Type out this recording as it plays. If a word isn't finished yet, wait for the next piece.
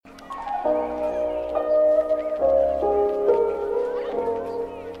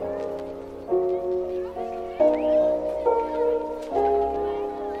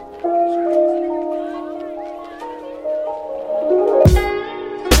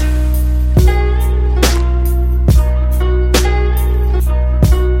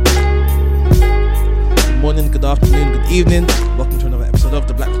evening. Welcome to another episode of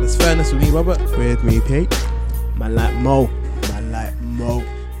The Blackness Furnace with me, Robert. With me, Pete. Man like Mo.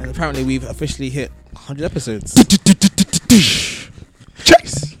 And apparently we've officially hit 100 episodes.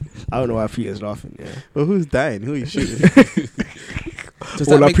 Chase! I don't know why Peter's laughing, yeah. Well, who's dying? Who are you shooting? Does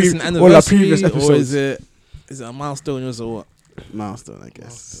that make this an anniversary, or is it a milestone or what? Milestone, I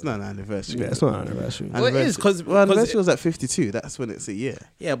guess. It's not an anniversary. Yeah, it's not an anniversary. Well, it is, because anniversary was at 52. That's when it's a year.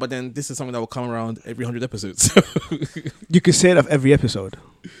 Yeah, but then this is something that will come around every 100 episodes. You could say that of every episode.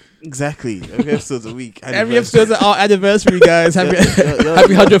 Exactly. Every episode's a week. Every episode's our anniversary, guys. Happy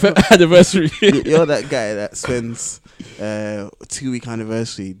 100th anniversary. You're that guy that spends 2-week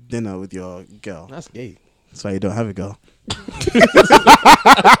anniversary dinner with your girl. That's gay. That's why you don't have a girl.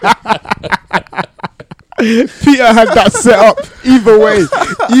 Peter had that set up. Either way,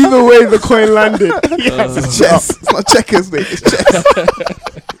 the coin landed. It's chess. It's not checkers, mate. It's chess.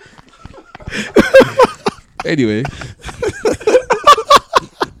 Anyway.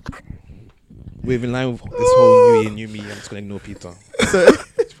 We've in line with this whole new year, new me. I'm just going to ignore Peter.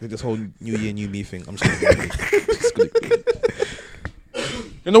 With this whole new year, new me thing. I'm just going to ignore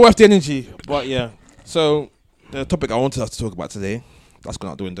him. You're not worth the energy. But yeah. So, the topic I wanted us to talk about today, that's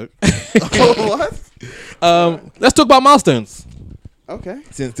gone out the window. What? Let's talk about milestones. Okay.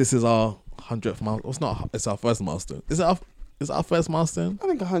 Since this is our 100th milestone. It's our first milestone. Is it our first milestone? I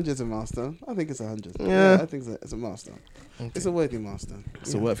think 100 is a milestone. I think it's 100. Yeah. I think it's a milestone. Okay. It's a worthy milestone.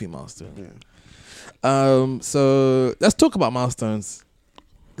 It's a worthy milestone. Yeah. So let's talk about milestones.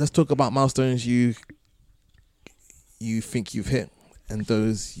 Let's talk about milestones you think you've hit and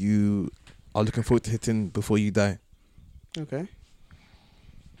those you are looking forward to hitting before you die. Okay.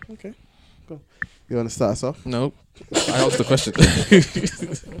 Cool. You want to start us off? No, I asked the question.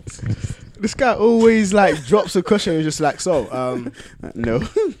 This guy always like drops a question and just like, so, No.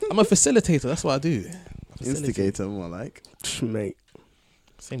 I'm a facilitator. That's what I do. Instigator, more like. mate.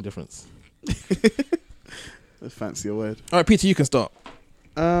 Same difference. Let's fancy a word. All right, Peter, you can start.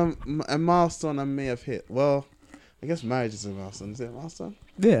 A milestone I may have hit. Well, I guess marriage is a milestone. Is it a milestone?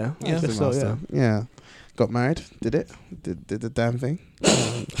 Yeah, Yeah. I guess so, yeah. Yeah. Got married. Did it. Did the damn thing.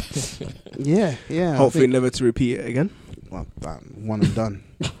 Yeah. Hopefully never to repeat it again. Well, one and done.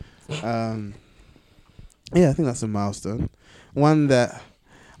 Yeah, I think that's a milestone. One that,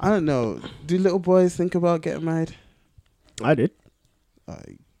 I don't know, do little boys think about getting married? I did.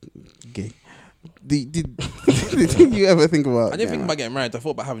 Gay. Did you ever think about? I didn't think about getting married. I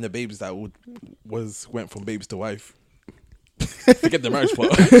thought about having the babies that went from babies to wife. Forget the marriage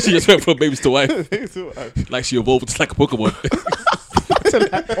part. She just went from babies to wife. Like she evolved just like a Pokemon.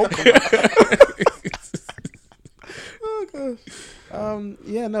 Oh gosh.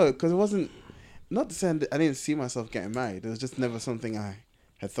 Yeah, no, because it wasn't. Not to say I didn't see myself getting married. It was just never something I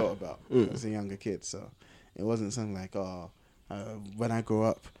had thought about as a younger kid. So it wasn't something like, when I grow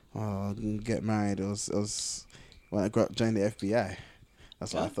up, I'll get married. It was when I grew up, join the FBI.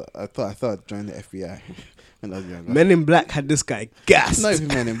 That's what I thought. I thought I'd join the FBI when I was younger. Men in Black had this guy gassed. Not even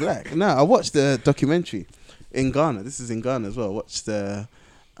Men in Black. No, I watched the documentary in Ghana. This is in Ghana as well. I watched the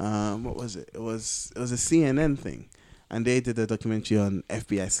what was it? It was a CNN thing, and they did a documentary on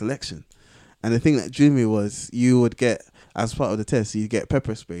FBI selection. And the thing that drew me was you would get, as part of the test, you get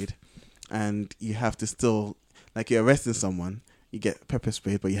pepper sprayed, and you have to still, like you're arresting someone, you get pepper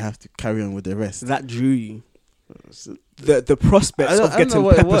sprayed, but you have to carry on with the arrest. That drew you. The prospects of getting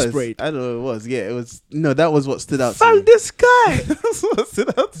pepper sprayed. I don't know what it was. Yeah, it was. No, that was what stood out to Found me. this guy. That's what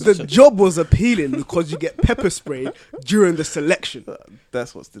stood out to me. The job was appealing because you get pepper sprayed during the selection.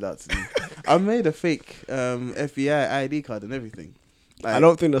 That's what stood out to me. I made a fake FBI ID card and everything. Like, I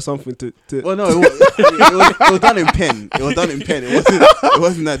don't think there's something to. Well, no, it was done in pen. It was done in pen. It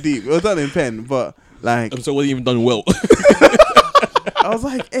wasn't that deep. It was done in pen, but like. So it wasn't even done well. I was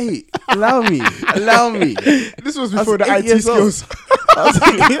like, hey, allow me. This was before the IT skills. I was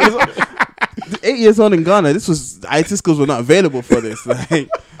like, 8 years on in Ghana, IT skills were not available for this. Like,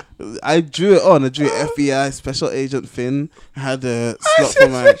 I drew it on. I drew FBI Special Agent Finn. I had a slot for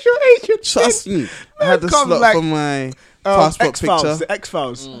my. Special Agent Trust me, I had the slot for my passport picture. The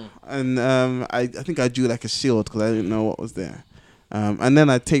X-Files. And I think I drew like a shield because I didn't know what was there. And then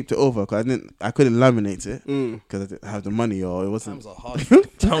I taped it over because I couldn't laminate it because I didn't have the money, or it wasn't. Times were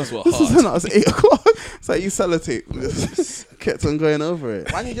hard. Times were This was hard. when I was 8 o'clock. It's like you sellotape. Kept on going over it.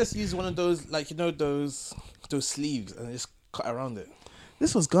 Why don't you just use one of those, like, you know, those sleeves and just cut around it?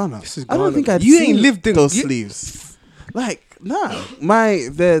 This was Ghana. I don't think I'd You seen ain't lived in those sleeves. Like, nah.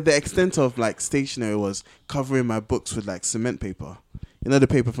 The extent of like stationery was covering my books with like cement paper. You know, the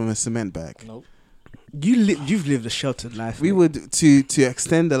paper from a cement bag. Nope. You've lived a sheltered life. We mate. would to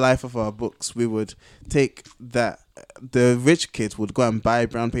extend the life of our books. We would take that the rich kids would go and buy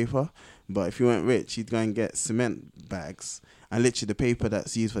brown paper, but if you weren't rich, you'd go and get cement bags, and literally the paper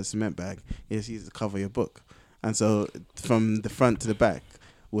that's used for a cement bag is used to cover your book, and so from the front to the back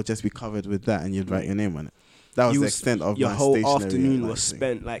would just be covered with that, and you'd write your name on it. That was the extent of your my whole stationery afternoon was thing.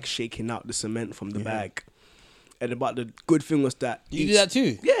 spent like shaking out the cement from the bag. And but the good thing was that You do that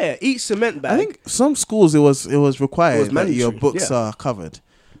too? Yeah, each cement bag. I think some schools it was required that your mandatory, books are covered.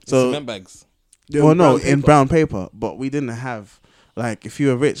 So So cement bags. well, no, in brown paper, but we didn't have like if you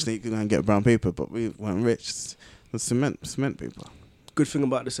were rich, then you could go and get brown paper, but we weren't rich. It was cement paper. Good thing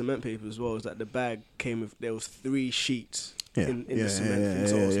about the cement paper as well is that the bag came with there was 3 sheets in the cement thing.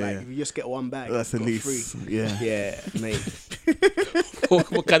 So it's like if you just get one bag, That's at got least 3. yeah. Mate.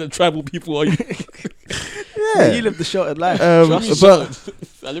 What kind of tribal people are you? Yeah, you live the sheltered life.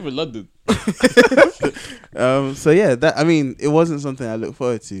 But I live in London. so yeah, that I mean, it wasn't something I look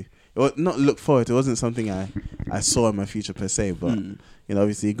forward to. It was not look forward to. It wasn't something I saw in my future per se. But you know,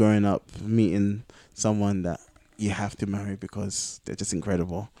 obviously, growing up, meeting someone that you have to marry because they're just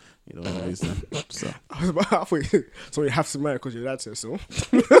incredible. You don't lose them. So I was about halfway. So you have to marry because your dad says so.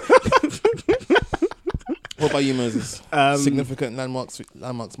 What about you, Moses? Significant landmarks,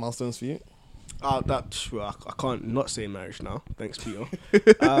 milestones for you? I can't not say marriage now. Thanks, Peter.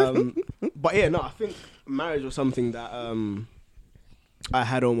 But yeah, no, I think marriage was something that I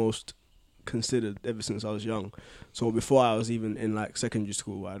had almost considered ever since I was young. So before I was even in like secondary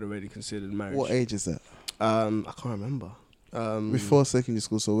school, I'd already considered marriage. what age is that? I can't remember. Before secondary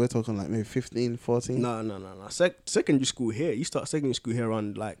school, so we're talking like maybe 15, 14? No. Secondary school here. You start secondary school here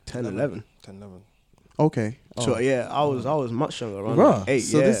around like 10, 11. 10, 11. Okay. So yeah, I was much younger, around Bruh, like 8.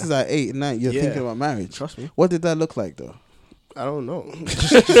 so this is at 8, 9. You're Yeah. thinking about marriage. Trust me. What did that look like though? I don't know.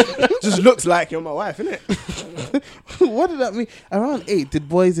 just looks like you're my wife, innit? What did that mean? Around 8, did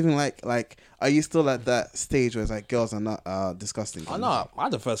boys even like? Are you still at that stage where it's like girls are not disgusting? I know. I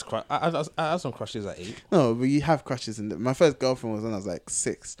had the first crush. I had some crushes at 8. No, but you have crushes. My first girlfriend was when I was like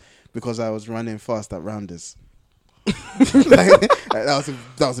 6 because I was running fast at rounders.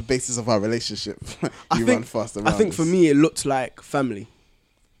 that was the basis of our relationship. Run fast at rounders. I think for me it looked like family.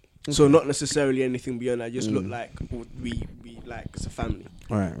 So not necessarily anything beyond that. It just looked like we like it's a family.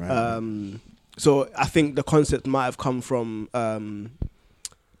 Right. So I think the concept might have come from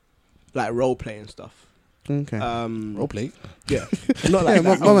like role play and stuff. Okay. Role play. Yeah. Not like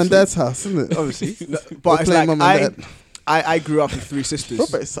that, mum and dad's house, isn't it? obviously. No, We're but it's playing like mum and dad. I grew up with 3 sisters.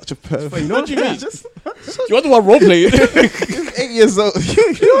 Robert is such a pervert. You know what you mean? You want to want role play? He's 8 years old.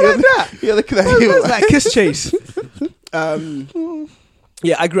 You're like that. You're looking at him It's like kiss chase.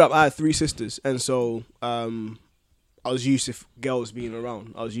 Yeah, I grew up. I had 3 sisters, and so I was used to girls being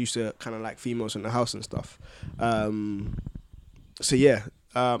around. I was used to kind of like females in the house and stuff. So yeah,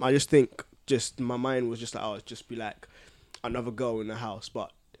 I just think my mind was just like, oh, it'd just be like another girl in the house,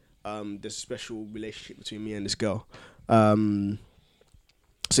 but there's a special relationship between me and this girl. So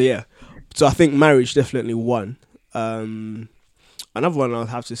yeah, so I think marriage definitely one. Another one I'll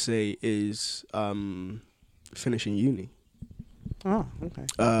have to say is finishing uni. Oh, okay.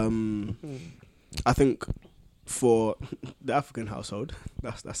 I think for the African household,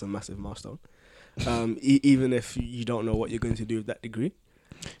 that's a massive milestone. Even if you don't know what you're going to do with that degree,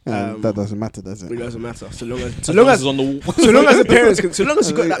 That doesn't matter, does it? it doesn't matter. So long as it's on the wall. so long as the parents can, so long as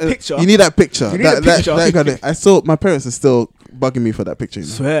you got that picture. You need that picture. You need a picture. I saw my parents are still bugging me for that picture. You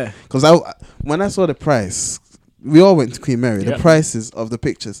know? Swear. Because when I saw the price, we all went to Queen Mary. Yeah. The prices of the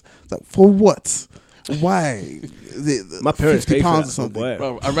pictures, like for what? Why? My parents paid for £50 that, or something. boy.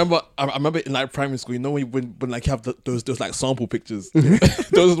 Bro, I remember in like primary school, you know when like you have those like sample pictures,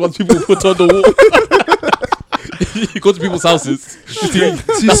 those ones people put on the wall. You go to people's houses,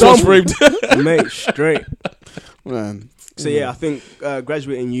 that's what's framed. Mate, straight. Man. So yeah, I think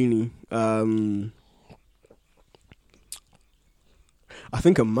graduating uni. I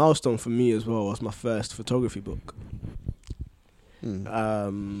think a milestone for me as well was my first photography book.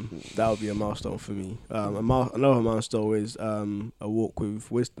 That would be a milestone for me. Another milestone is a walk with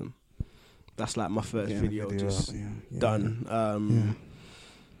wisdom. That's like my first video just done.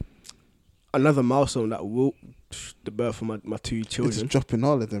 Another milestone that will the birth of my 2 children. It's dropping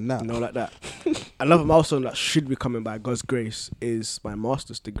all of them now. You know, like that. Another milestone that should be coming by God's grace is my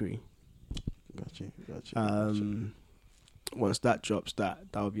master's degree. Got you. Once that drops, that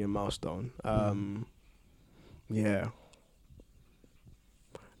would be a milestone. Yeah.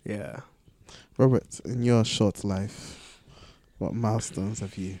 Robert, in your short life, what milestones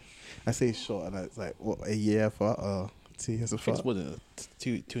have you? I say short, and it's like what, a year for or 2 years I think apart? it's more than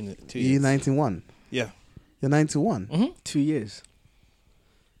two You're years. 91. Yeah. You're 91. 2 years.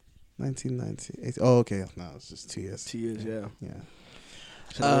 1998. Oh, okay. No, it's just 2 years. 2 years, yeah. Yeah.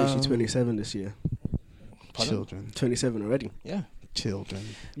 Celebrating 27 this year. Pardon? Children. 27 already. Yeah. Children.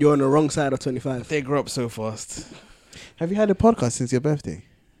 You're on the wrong side of 25. They grow up so fast. Have you had a podcast since your birthday?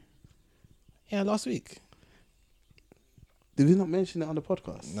 Yeah, last week. Did we not mention it on the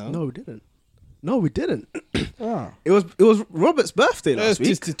podcast? No, we didn't. No, we didn't. Ah. It was Robert's birthday last week.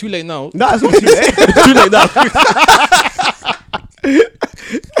 It's too late now. No, it's not too late. It's too late now.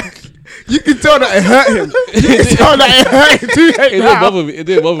 You can tell that it hurt him. You can tell that it hurt him too late It didn't now. bother me. It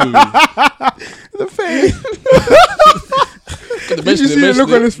didn't bother me. The face. Did you see the look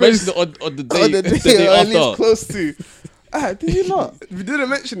on his face? On the day, On the the day, day or at least after. close to. Did you not? We didn't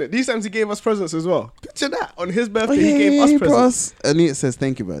mention it. These times he gave us presents as well. Picture that. On his birthday, Oh, yeah, he gave yeah, us he presents. brought us- And it says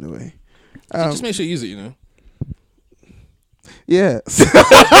thank you, by the way. Just make sure you use it, you know. Yeah.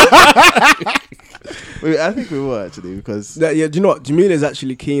 Wait, I think we will actually because Do you know what? Jamila's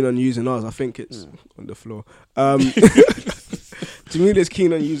actually keen on using ours. I think it's on the floor. Jamila's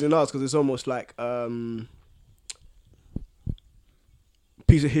keen on using ours because it's almost like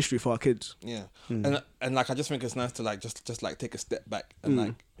piece of history for our kids. Yeah, and like I just think it's nice to like just like take a step back and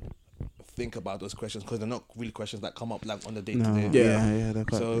like think about those questions because they're not really questions that come up like on the day to day. yeah, they're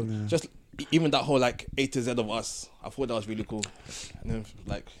quite, So yeah. just even that whole like A to Z of us, I thought that was really cool. And then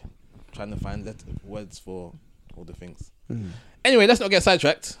like trying to find words for all the things. Anyway, let's not get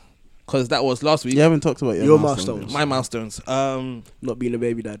sidetracked because that was last week. You haven't talked about Your milestones. My milestones. Not being a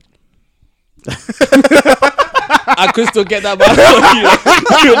baby dad. I could still get that milestone.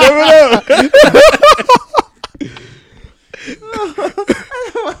 You never know.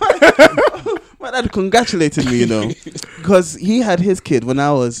 My dad congratulated me, you know, because he had his kid when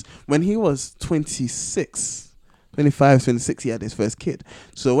he was 26, 25, 26, he had his first kid.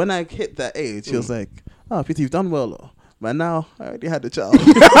 So when I hit that age, he was like, "Oh, Peter, you've done well, though." But now I already had a child.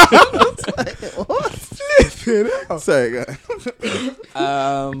 Like, what? Sorry, guys.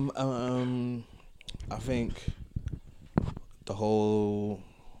 I think the whole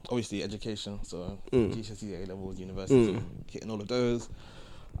obviously education, so GCSE, A levels, university, hitting all of those.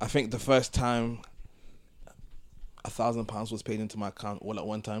 I think the first time £1,000 was paid into my account all at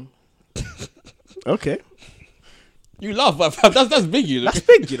one time. Okay. You laugh, but that's big, you know. That's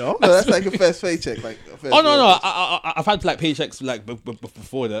big, you know. No, that's like a first paycheck. Like a first Oh no, wage. I've had like paychecks like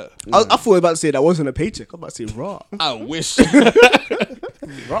before that. I thought you were about to say that wasn't a paycheck. I'm about to say raw. I wish.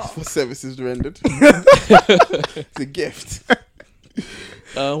 For services rendered. It's a gift.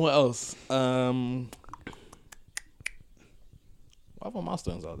 What else? What other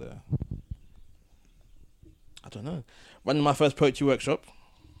milestones are there? I don't know. Running my first poetry workshop.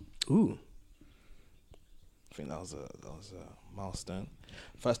 Ooh. I think that was a milestone.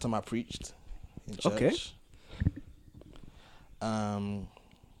 First time I preached in church. Okay.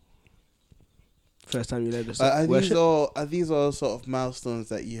 First time you led us worship. Are these all sort of milestones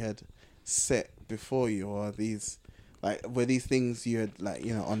that you had set before you, or are these were these things you had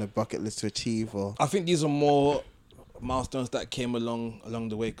on a bucket list to achieve, or I think these are more milestones that came along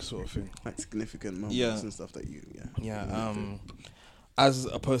the way, sort of thing. like significant moments and stuff that you As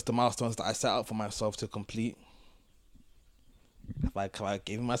opposed to milestones that I set out for myself to complete. Have I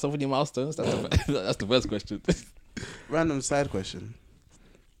given myself any milestones? That's the first question. Random side question: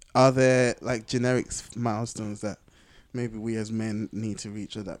 are there like generic milestones that maybe we as men need to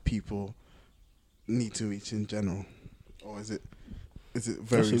reach, or that people need to reach in general, or is it very That's a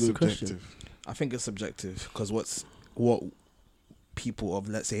good subjective? question. I think it's subjective because what people of,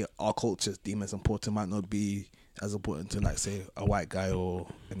 let's say, our cultures deem as important might not be as important to, like, say, a white guy or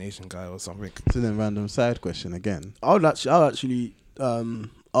an Asian guy or something. So then, random side question again. I'll actually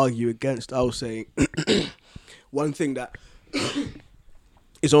argue against. I would say one thing that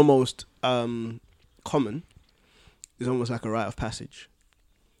is almost common is almost like a rite of passage.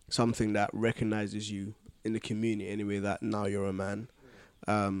 Something that recognizes you in the community anyway, that now you're a man.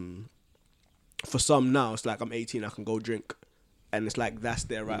 For some now, it's like I'm 18, I can go drink. And it's like that's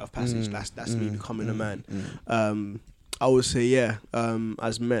their rite of passage. That's me becoming a man. I would say,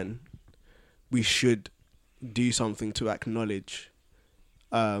 as men, we should do something to acknowledge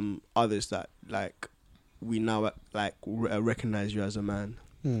others that like we now recognize you as a man.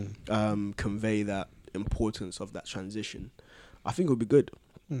 Convey that importance of that transition. I think it would be good.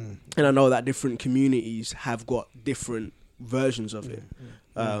 And I know that different communities have got different versions of it.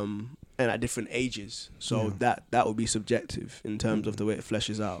 And at different ages, so that would be subjective in terms of the way it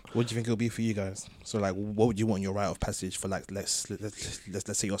fleshes out. What do you think it'll be for you guys? So, like, what would you want your rite of passage for, like, let's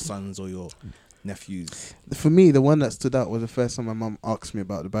say your sons or your nephews? For me, the one that stood out was the first time my mum asked me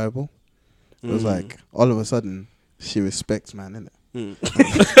about the Bible. It was like all of a sudden she respects man, innit? That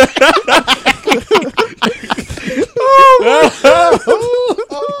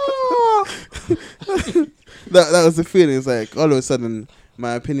was the feeling. It's like all of a sudden,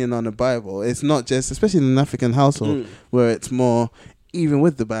 my opinion on the Bible. It's not just, especially in an African household, where it's more. Even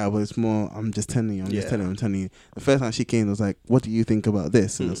with the Bible, it's more. I'm just telling you. I'm telling you. The first time she came, it was like, "What do you think about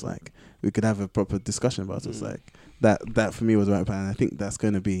this?" And it's like we could have a proper discussion about it. It's like that for me was the right plan. I think that's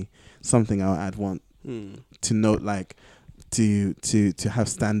going to be something I'd want to note, like to have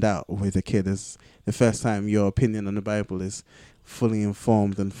stand out with a kid is the first time your opinion on the Bible is fully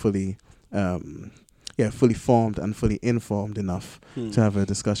informed and fully formed and fully informed enough to have a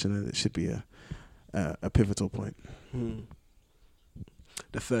discussion, and it should be a pivotal point.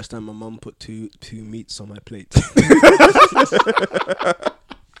 The first time my mum put two meats on my plate.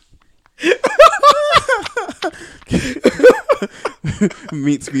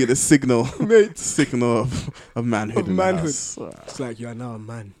 Meats being a signal of manhood. It's like, you are now a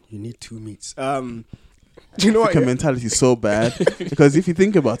man. You need 2 meats. Do you know what? African mentality is so bad because if you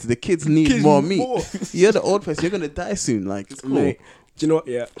think about it, the kids need more meat. You're the old person. You're gonna die soon. Like, it's cool. Mate, do you know what?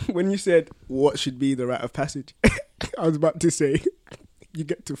 Yeah. When you said what should be the rite of passage, I was about to say you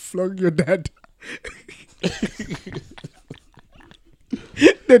get to flog your dad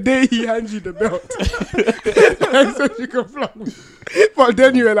the day he hands you the belt, and so you can flog me. But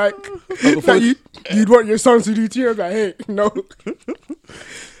then you were like, you'd want your sons to do too. I was like, hey, no.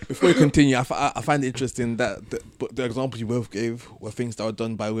 Before we continue, I find it interesting that the examples you both gave were things that were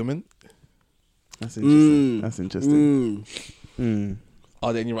done by women. That's interesting. That's interesting.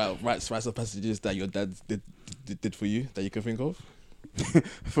 Are there any rites of passages that your dad did for you that you can think of?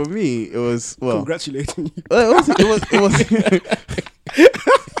 For me, it was congratulating you. It was.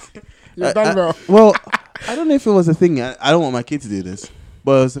 You're done well. Well, I don't know if it was a thing. I don't want my kid to do this,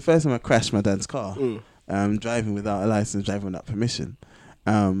 but it was the first time I crashed my dad's car. Driving without a license, driving without permission.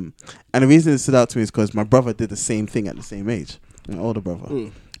 And the reason it stood out to me is because my brother did the same thing at the same age. My older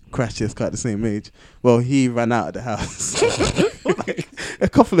brother crashed his car at the same age. Well, he ran out of the house like a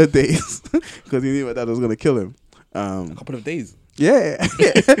couple of days because he knew my dad was going to kill him. A couple of days. Yeah.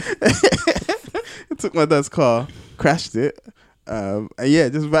 He took my dad's car, crashed it, and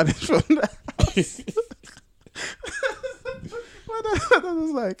just vanished from the house. My dad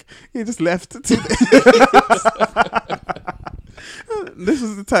was like, he just left 2 days. This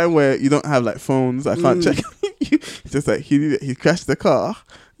was the time where you don't have like phones. I can't check. Just like he crashed the car.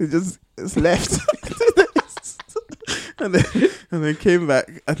 He just left. and then came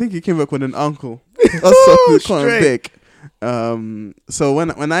back. I think he came back with an uncle. Also, quite big. So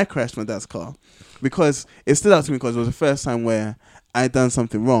when I crashed my dad's car, because it stood out to me because it was the first time where I'd done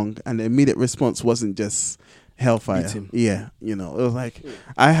something wrong, and the immediate response wasn't just hellfire. Yeah, it was like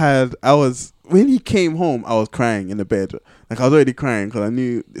when he came home, I was crying in the bed. Like, I was already crying because I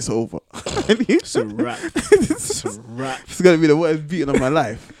knew it's over. It's a wrap. It's a wrap. It's gonna be the worst beating of my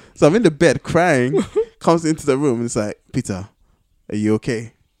life. So I'm in the bed crying. Comes into the room and it's like, Peter, are you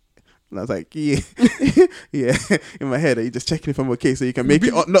okay? And I was like, yeah. Yeah. In my head, are you just checking if I'm okay so you can make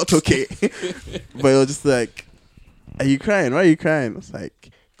it not okay? But it was just like, are you crying? Why are you crying? I was like,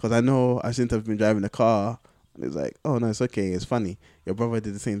 because I know I shouldn't have been driving the car. And it was like, oh no, it's okay. It's funny. Your brother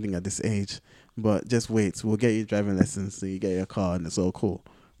did the same thing at this age. But just wait. We'll get you driving lessons so you get your car and it's all cool.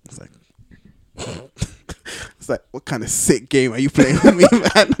 It's like, what kind of sick game are you playing with me,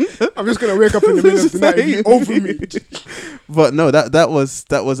 man? I'm just going to wake up in the middle of the night and you over me. But no, that was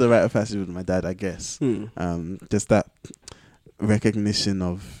a rite of passage with my dad, I guess. Just that recognition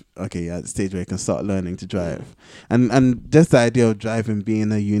of, okay, at the stage where you can start learning to drive. And just the idea of driving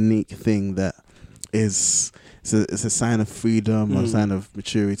being a unique thing that is it's a sign of freedom or a sign of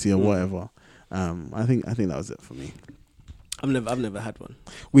maturity or whatever. I think that was it for me. I've never had one.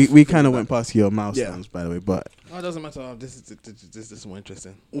 We kind of went past your milestones, by the way, but it doesn't matter. This is more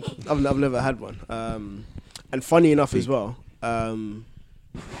interesting. I've never had one. And funny enough as well,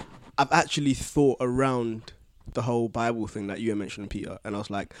 I've actually thought around the whole Bible thing that you mentioned, Peter, and I was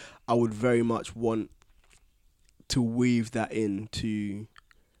like, I would very much want to weave that into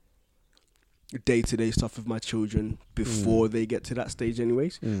day-to-day stuff with my children before they get to that stage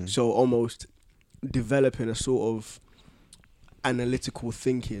anyways. So almost developing a sort of analytical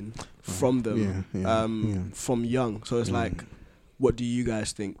thinking from them from young. So it's like, what do you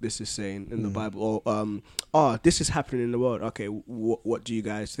guys think this is saying in the Bible? Or this is happening in the world. Okay, what do you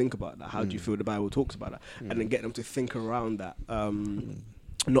guys think about that? How do you feel the Bible talks about that? And then get them to think around that.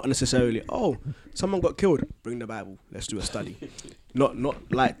 Not necessarily, someone got killed, bring the Bible, let's do a study. Not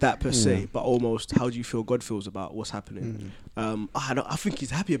like that per se, but almost, how do you feel God feels about what's happening? I think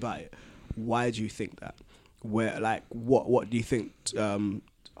he's happy about it. Why do you think that? where like what do you think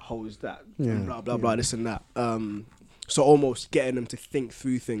holds that? Yeah. And blah blah blah, this and that. So almost getting them to think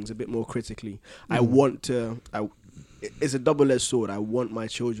through things a bit more critically. It's a double-edged sword. I want my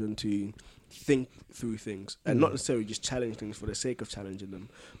children to think through things and not necessarily just challenge things for the sake of challenging them,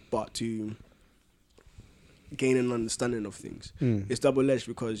 but to gain an understanding of things. It's double-edged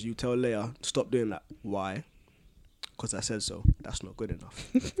because you tell Leia, stop doing that. Why? Because I said so. That's not good enough.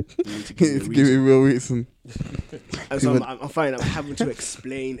 You need to give me Give me a real reason. And so I'm finding I'm having to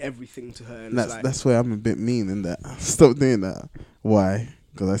explain everything to her. And That's where I'm a bit mean in that. Stop doing that. Why?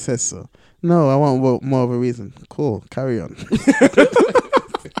 Because I said so. No, I want more of a reason. Cool. Carry on.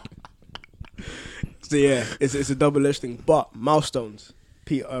 So yeah, it's a double-edged thing. But milestones,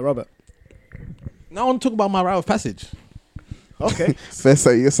 Robert. Now I want to talk about my rite of passage. Okay. First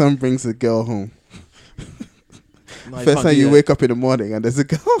time your son brings a girl home. No, First time you wake up in the morning and there's a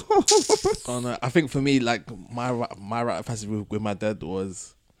girl. Oh, no. I think for me, like my rite of passage with my dad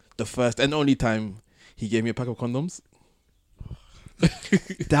was the first and only time he gave me a pack of condoms.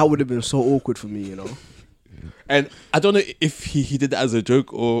 That would have been so awkward for me, you know. And I don't know if he did that as a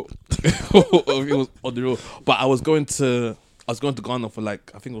joke or if it was on the real. But I was going to Ghana for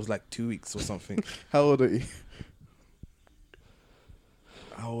like, I think it was like 2 weeks or something. How old are you?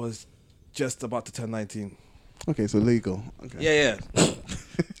 I was just about to turn 19. Okay, so legal. Okay. Yeah.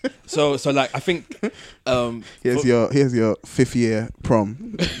 So like I think Here's your 5th year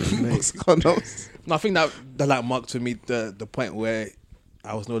prom. Condoms. No, I think that like marked for me the point where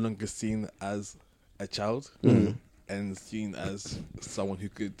I was no longer seen as a child and seen as someone who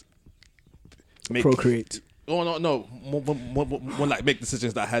could Procreate. Oh no, more like make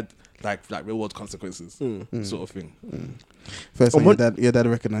decisions that had like real world consequences, sort of thing. First time your dad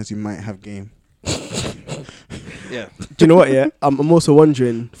recognized you might have game. Yeah. Do you know what? Yeah, I'm also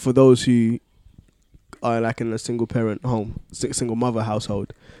wondering for those who are like in a single parent home, single mother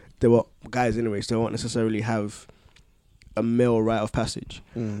household. They were guys, anyways. They won't necessarily have a male rite of passage.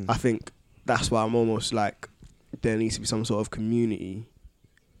 I think that's why I'm almost like there needs to be some sort of community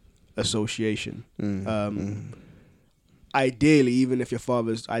association. Ideally, even if your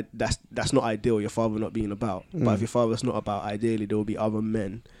father's, that's not ideal. Your father not being about, but if your father's not about, ideally there will be other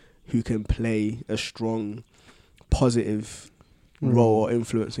men who can play a strong, positive role or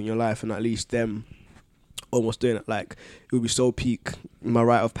influence in your life, and at least them almost doing it. Like it would be so peak. My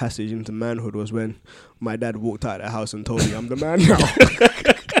rite of passage into manhood was when my dad walked out of the house and told me I'm the man now.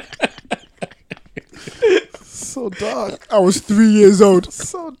 So dark. I was 3 years old.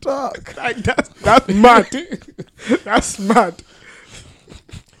 So dark. Like that's mad. That's mad.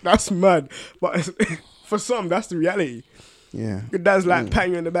 That's mad. But for some, that's the reality. Yeah. Your dad's like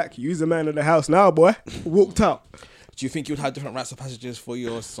patting you in the back. You's the man of the house now, boy. Walked out. Do you think you'd have different rites of passages for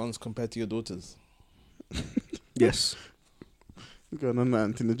your sons compared to your daughters? Yes. What's going on,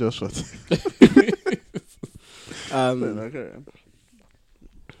 Anthony Joshua?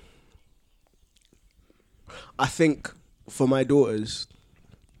 I think for my daughters,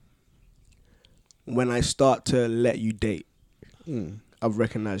 when I start to let you date, I've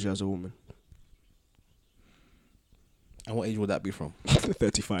recognized you as a woman. And what age would that be from?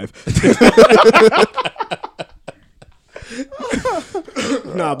 35.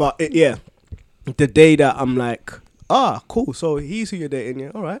 Nah, but yeah. The day that I'm like, cool, so he's who you're dating,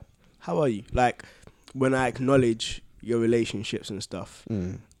 yeah, all right. How are you? Like, when I acknowledge your relationships and stuff,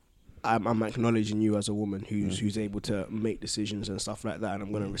 I'm acknowledging you as a woman who's able to make decisions and stuff like that, and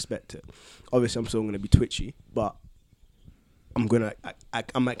I'm going to respect it. Obviously, I'm still going to be twitchy, but I'm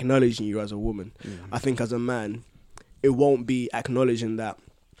acknowledging you as a woman. I think as a man, it won't be acknowledging that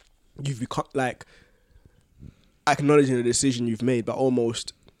you've become, like, acknowledging the decision you've made, but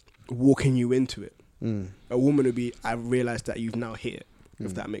almost walking you into it. A woman would be, I realised that you've now hit it,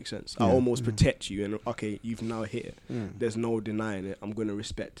 if that makes sense. I almost protect you and, okay, you've now hit it. There's no denying it. I'm going to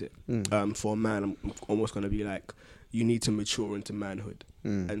respect it. For a man, I'm almost going to be like, you need to mature into manhood.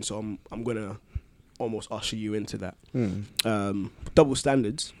 And so I'm going to almost usher you into that. Double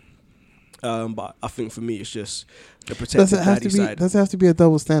standards. But I think for me, it's just the protective daddy side. Does it have to be a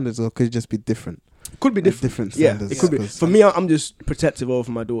double standard, or could it just be different? Could be different. Different standards. Yeah, it could be. For me, I'm just protective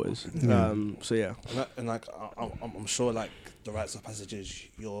over my daughters. So yeah. And like I'm sure like the rites of passages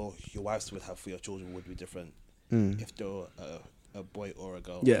your wives would have for your children would be different if they were a boy or a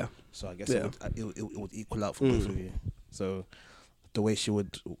girl. Yeah. So I guess it would equal out for both of you. So the way she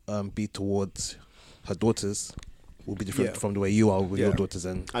would be towards her daughters will be different from the way you are with your daughters.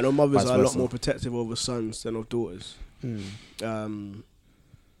 And I know mothers are a lot versa. more protective over sons than of daughters.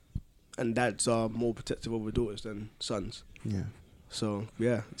 And dads are more protective over daughters than sons. Yeah. So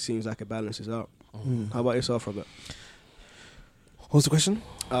yeah, it seems like it balances out. How about yourself, Robert? What's the question?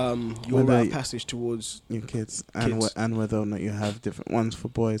 Your rite of passage towards your kids, Kids. and whether or not you have different ones for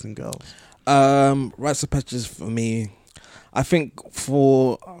boys and girls. Rites of passage for me, I think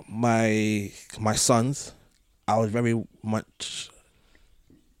for my sons, I would very much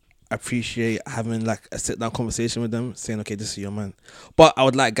appreciate having like a sit down conversation with them, saying, okay, this is your man. But I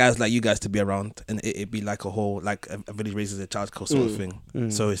would like guys like you guys to be around, and it'd be like a whole, like a village raises a child sort of thing.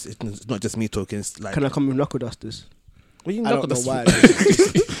 So it's not just me talking. It's like, Can I come with knuckle dusters? well, you I don't know dust- why.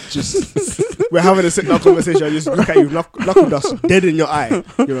 just we're having a sit-down conversation. I just look at you, knuckle dust dead in your eye.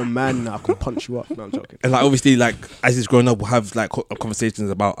 You're a man now. I can punch you up. No, I'm joking. And like obviously, like as he's growing up, we'll have like conversations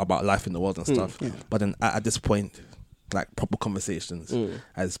about life in the world and stuff. Yeah. But then at this point, like proper conversations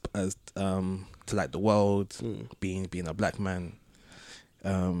as to like the world, being a black man,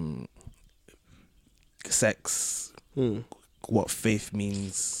 sex, what faith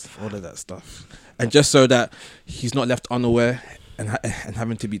means, all of that stuff, and just so that he's not left unaware and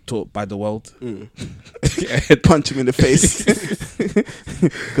having to be taught by the world. Punch him in the face,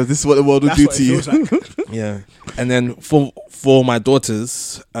 because this is what the world will That's do what to it you. feels like. Yeah, and then for my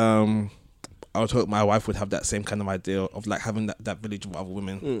daughters, I would hope my wife would have that same kind of idea of like having that village of other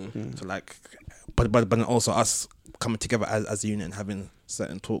women. So like, but then also us coming together as a unit and having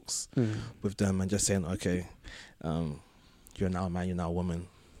certain talks with them and just saying, okay, you're now a man, you're now a woman,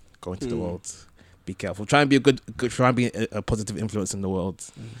 go into the world, be careful, try and be try and be a positive influence in the world.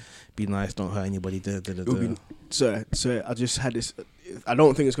 Be nice, don't hurt anybody. So I just had this. I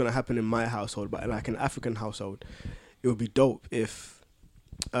don't think it's going to happen in my household, but in like an African household, it would be dope if,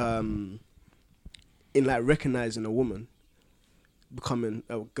 in like recognizing a woman, becoming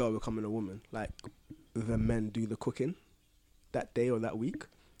a girl, becoming a woman, like the men do the cooking that day or that week,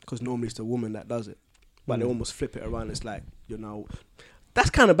 because normally it's the woman that does it, but they almost flip it around. It's like, you know, that's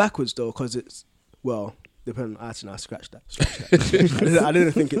kind of backwards though, because it's, well, depending on arts, and I scratched that. I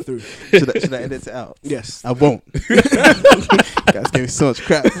didn't think it through. Should I edit it out? Yes. I won't. Guys gave me so much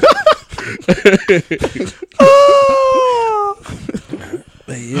crap.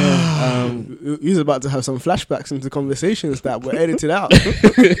 But yeah, He's about to have some flashbacks into conversations that were edited out.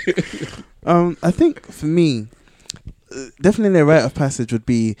 I think for me, definitely a rite of passage would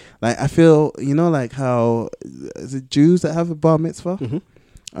be like, I feel, you know, like how is it Jews that have a bar mitzvah?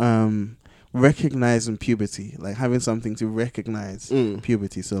 Recognizing puberty, like having something to recognize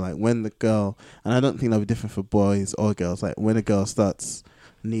puberty. So like when the girl, and I don't think that'll be different for boys or girls, like when a girl starts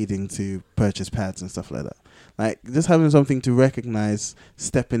needing to purchase pads and stuff like that, like just having something to recognize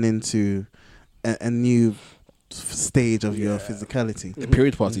stepping into a new stage of your physicality. the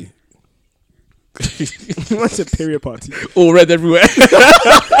period party, What's a period party? all red everywhere.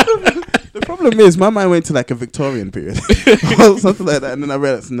 The problem is, my mind went to like a Victorian period or something like that, and then I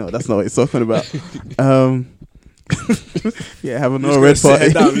realized, no, that's not what it's talking about. Yeah, have an all red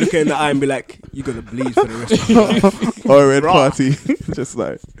party Down, look her in the eye and be like, "You're gonna bleed for the rest of your life." or a red party, just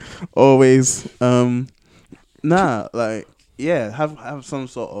like always. Like have some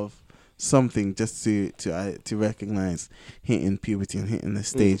sort of something just to recognize hitting puberty and hitting the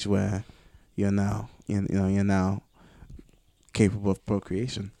stage where you're now capable of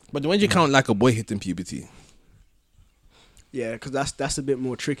procreation. But when you count like a boy hitting puberty, Yeah, because that's a bit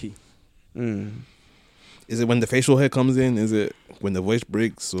more tricky. is it when the facial hair comes in? Is it when the voice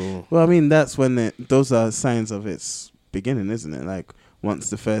breaks? Or Well, I mean, that's when those are signs of its beginning, isn't it? Like once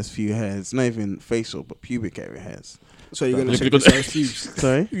the first few hairs, not even facial, but pubic area hairs. So you're gonna check your son's pubes.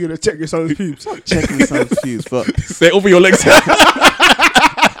 Sorry, You're gonna check your son's pubes. checking sounds fuse, but say over your legs.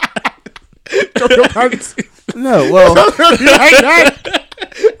 Drop your pants. no. Well,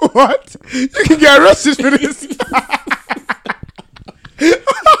 What? You can get arrested for this.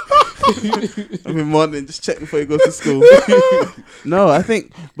 I mean, morning, just check before you go to school. No, I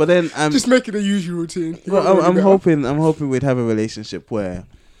think, but then Just make it a usual routine. well, I'm hoping we'd have a relationship where,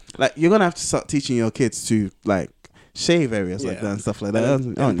 like, you're gonna have to start teaching your kids to like shave areas like that and stuff like that.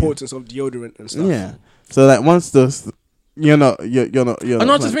 And the aren't you? importance of deodorant and stuff. Yeah. So like once those, you're not. I'm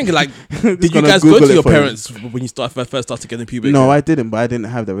not just thinking like, Just did you gonna guys go Google to it your for you. parents when you first started getting pubic? No, hair? I didn't, but I didn't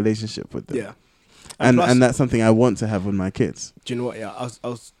have the relationship with them. Yeah. And plus- that's something I want to have with my kids. Do you know what? Yeah,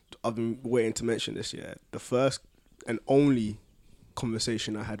 I've been waiting to mention this. Yeah, the first and only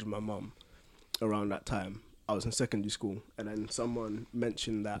conversation I had with my mum around that time, I was in secondary school, and then someone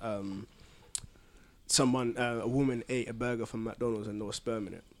mentioned that a woman ate a burger from McDonald's and there was sperm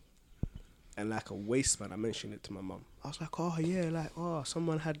in it, and like a waste man, I mentioned it to my mum. I was like, oh yeah, like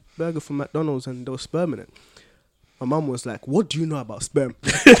someone had burger from McDonald's and there was sperm in it. My mum was like, what do you know about sperm?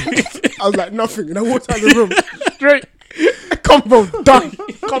 I was like, nothing, and I walked out of the room straight. Combo done.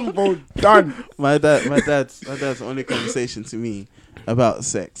 Combo done. My dad's only conversation to me about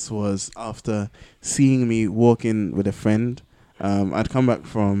sex was after seeing me walking with a friend. I'd come back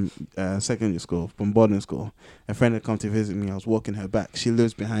from secondary school, from boarding school. A friend had come to visit me. I was walking her back. She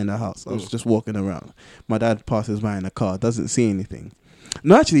lives behind her house. I was just walking around. My dad passes by in a car, doesn't see anything.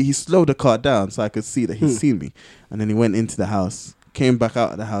 No, actually, he slowed the car down so I could see that he'd seen me. And then he went into the house, came back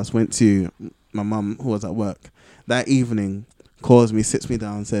out of the house, went to my mum, who was at work. That evening, calls me, sits me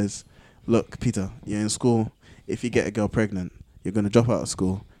down, says, "Look, Peter, you're in school. If you get a girl pregnant, you're going to drop out of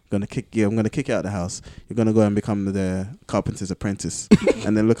school. I'm going to kick you out of the house. You're going to go and become the carpenter's apprentice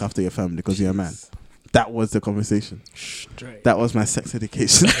and then look after your family because you're a man." That was the conversation. Straight. That was my sex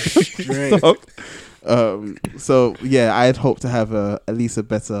education. Straight. So yeah, I'd hope to have at least a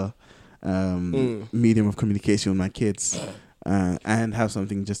better medium of communication with my kids and have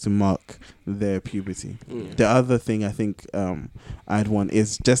something just to mark their puberty. The other thing I think I'd want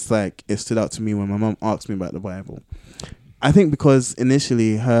is just like it stood out to me when my mum asked me about the Bible. I think because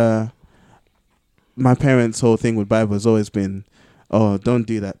initially my parents' whole thing with Bible has always been, "Oh, don't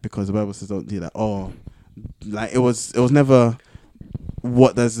do that because the Bible says don't do that." Or like it was never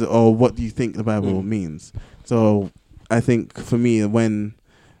what do you think the Bible means. So I think for me, when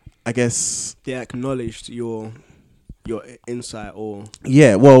I guess they acknowledged your insight, or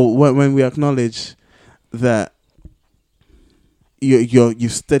when we acknowledge that you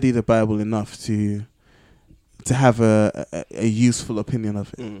study the Bible enough to have a useful opinion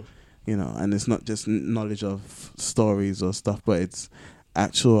of it, and it's not just knowledge of stories or stuff, but it's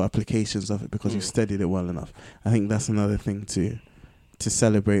actual applications of it because you've studied it well enough. I think that's another thing to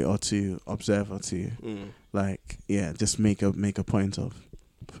celebrate or to observe or to just make a point of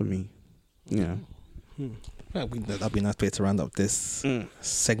for me. Yeah. That'll be a nice way to round up this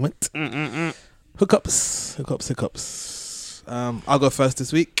segment. Hookups. I'll go first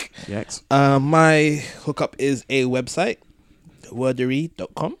this week. Yes. My hookup is a website,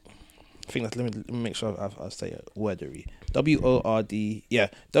 wordery.com. I think that's, let me make sure I'll say it. Wordery.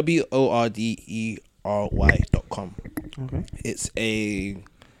 WORDERY.com. Okay. It's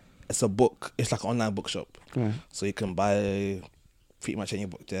a book. It's like an online bookshop. Yeah. So you can buy pretty much any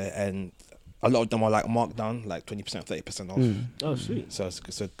book there, and a lot of them are like marked down, like 20%, 30% off. Oh, sweet. So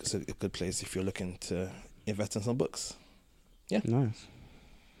it's a good place if you're looking to invest in some books. Yeah. Nice.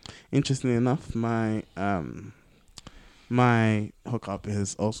 Interestingly enough, my hookup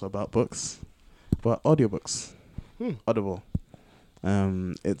is also about books, but audiobooks. Audible.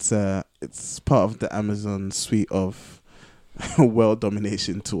 It's part of the Amazon suite of world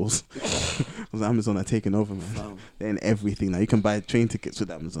domination tools. Because Amazon are taking over, man. Wow. They're in everything now. You can buy train tickets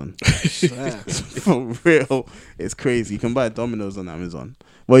with Amazon. For real, it's crazy. You can buy Domino's on Amazon.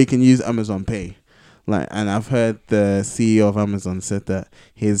 Well, you can use Amazon Pay. And I've heard the CEO of Amazon said that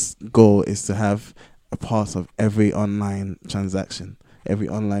his goal is to have a part of every online transaction, every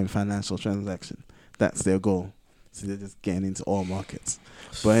online financial transaction. That's their goal. So they're just getting into all markets.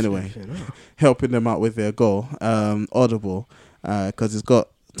 But anyway, helping them out with their goal, Audible, because it's got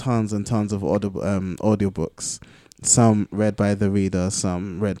tons and tons of audiobooks. Some read by the reader,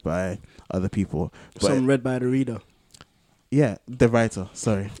 some read by other people. Some read by the reader. Yeah, the writer.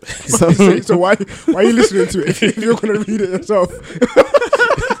 Sorry. So why are you listening to it if you're gonna read it yourself?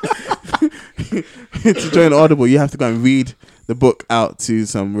 To join Audible, you have to go and read the book out to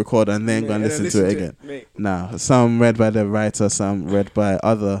some recorder and then go and listen to it again. Now, some read by the writer, some read by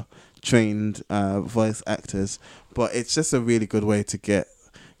other trained voice actors, but it's just a really good way to get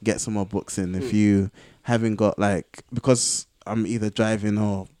some more books in. If you haven't got because I'm either driving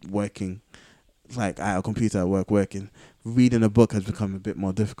or working, at a computer at work working, reading a book has become a bit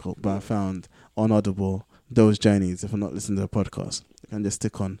more difficult. But I found on Audible those journeys, if I'm not listening to a podcast, I can just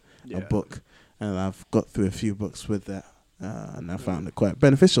stick on a book, and I've got through a few books with that. And I found it quite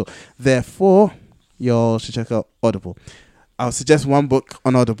beneficial. Therefore, y'all should check out Audible. I'll suggest one book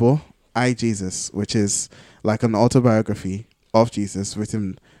on Audible, I, Jesus, which is like an autobiography of Jesus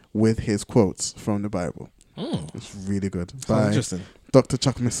written with his quotes from the Bible. It's really good. By Interesting. Dr.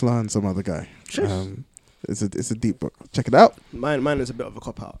 Chuck Missler and some other guy. It's a deep book. Check it out. Mine is a bit of a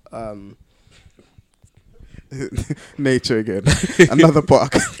cop-out. Nature again. Another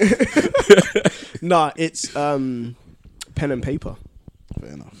park. Nah, it's pen and paper.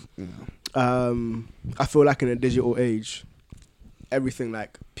 Fair enough. I feel like in a digital age, everything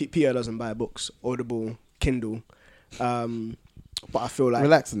Peter doesn't buy books, Audible, Kindle. But I feel like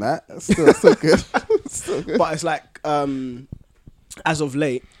relax on that. It's still good. Still good. But it's as of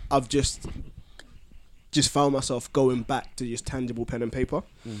late, I've just found myself going back to just tangible pen and paper,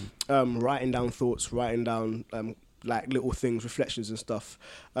 writing down thoughts, writing down like little things, reflections and stuff,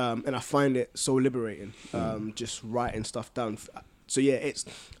 and I find it so liberating. Just writing stuff down. So yeah,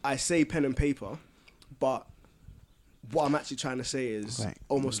 I say pen and paper, but what I'm actually trying to say is Like,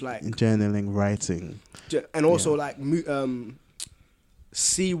 almost like journaling, writing. and also like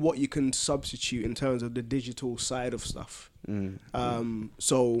see what you can substitute in terms of the digital side of stuff.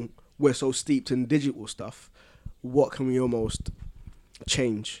 So we're so steeped in digital stuff. What can we almost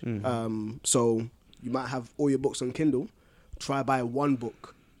change? So you might have all your books on Kindle. Try buy one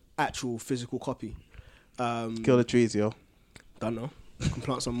book, actual physical copy. Kill the trees, yo. Don't know. Can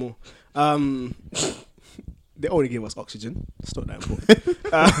plant some more. They only give us oxygen. It's not that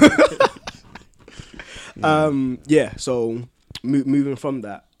important. Yeah. So moving from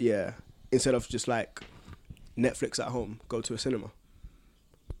that, yeah. Instead of just like Netflix at home, go to a cinema.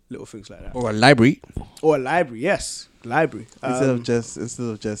 Little things like that. Or a library. Or a library, yes. Library. Instead of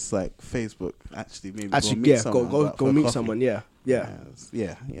just like Facebook, actually maybe Actually, go meet yeah, someone. go meet someone, yeah. Yeah,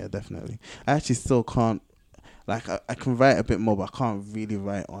 definitely. I actually still can't, like, I can write a bit more, but I can't really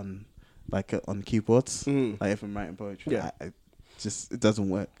write on, like, on keyboards. Like, if I'm writing poetry, Yeah. I just, it doesn't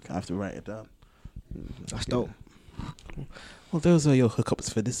work. I have to write it down. That's dope. Well, those are your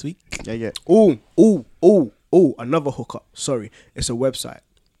hookups for this week. Yeah. Oh, another hookup. Sorry. It's a website.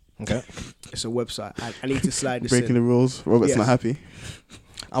 Okay. It's a website. I need to slide this Breaking the in. rules. Robert's Yes. not happy.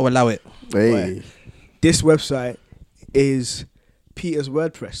 I'll allow it. Hey. This website is Peter's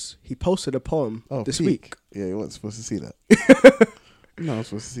WordPress. He posted a poem this peak. week. Yeah, you weren't supposed to see that. No, I was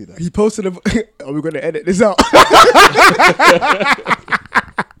supposed to see that. He posted a... Are we going to edit this out?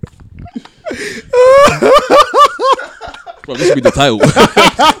 Well, this should be the title.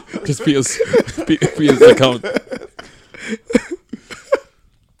 Just Peter's account.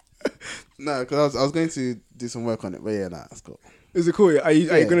 No, because I was going to do some work on it, but yeah, that's cool. Is it cool? Are you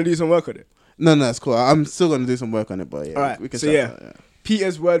going to do some work on it? No, it's cool. I'm still going to do some work on it, but yeah. All right. We can So chat yeah, about it,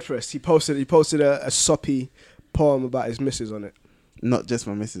 Peter's WordPress. He posted a soppy poem about his missus on it. Not just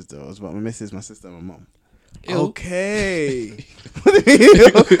my missus though. It was about my missus, my sister, and my mom. Ew. Okay.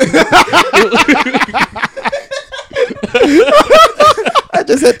 I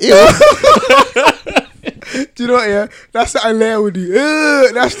just said ew. Do you know what? Yeah, that's what I layer with you.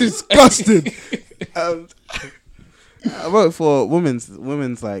 Ugh, that's disgusting. I work for women's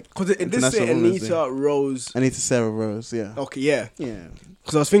like Because it did say International Women's Day. Anita Rose. Anita Sarah Rose, yeah. Okay, yeah. Yeah.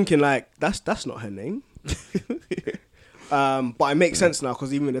 Because I was thinking like that's not her name. But it makes sense now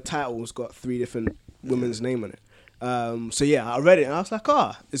because even the title's got 3 different women's name on it. So yeah, I read it and I was like,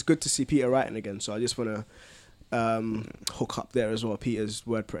 it's good to see Peter writing again. So I just want to hook up there as well, Peter's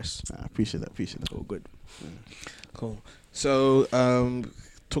WordPress. I appreciate that. All good. Cool. So,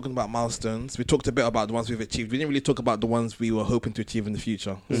 talking about milestones, we talked a bit about the ones we've achieved. We didn't really talk about the ones we were hoping to achieve in the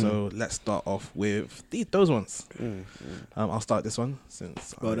future. So let's start off with those ones. I'll start this one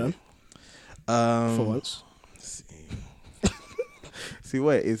since. Well done. For once. See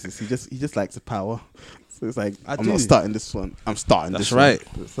what it is he just likes the power. So it's like I'm do. not starting this one. I'm starting That's this right.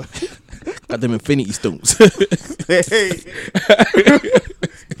 one. It's like, Got them Infinity Stones. hey.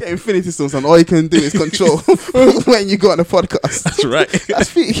 Get Infinity Stones and all you can do is control when you go on a podcast. That's right.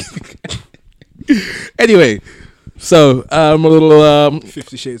 That's peak. Anyway, so a little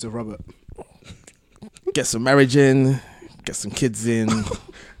 50 Shades of Robert. get some marriage in, get some kids in.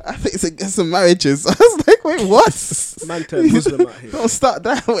 I think it's against some marriages. I was like, wait, what? Man turned Muslim out here. Don't start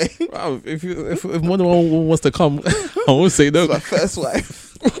that way. Wow, if more than one wants to come, I won't say no. My first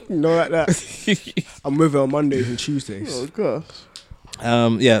wife. No, like that. I'm with her on Mondays and Tuesdays. Oh gosh.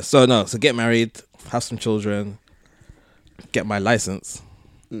 Yeah. So get married, have some children, get my license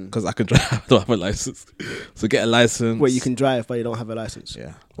because I can drive. I don't have a license, so get a license. Wait, you can drive, but you don't have a license.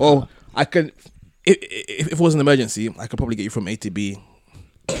 Yeah. Well, I can. If it was an emergency, I could probably get you from A to B.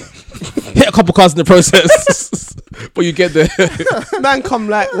 Hit a couple cars in the process, but you get there. Man, come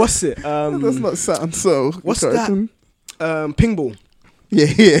like, what's it? Does not sound so. What's encouraging. that? Ping ball.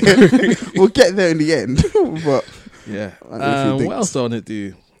 Yeah. We'll get there in the end. But Yeah. think What else do I want to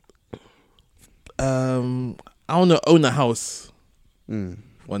do? I want to own a house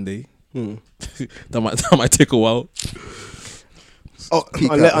one day. that might take a while. Oh,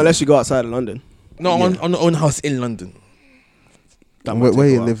 Peak unless you go outside of London. No, I want to own a house in London. That might where take a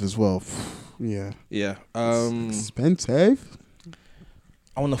you while. live as well. Yeah. Yeah. Expensive.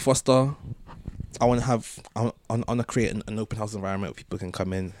 I want to foster. I want to have. I want to create an open house environment where people can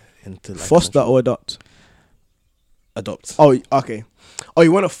come in into like Foster or adopt? adopt. Oh, okay. Oh,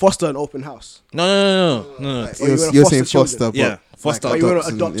 you want to foster an open house? No. Or you wanna You're foster saying children? foster, but Yeah, foster. Like, you wanna adopts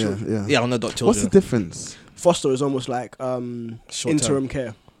and- adopt children? Yeah. Yeah, I want to adopt children. What's the difference? Foster is almost like Short-term. interim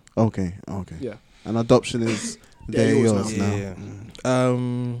care. Okay. Yeah. And adoption is They're yours yours now. Yeah.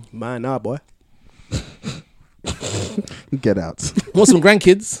 Man, nah, boy. Get out. Want some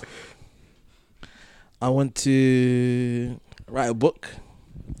grandkids? I want to write a book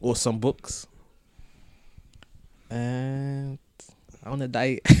or some books, and I want to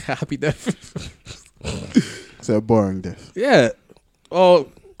die a happy death. So a boring death. Yeah. Oh,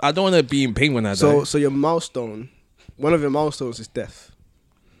 I don't want to be in pain when I die. So your milestone, one of your milestones is death.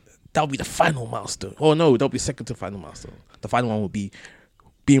 That'll be the final milestone. Oh no, that'll be second to final milestone. The final one will be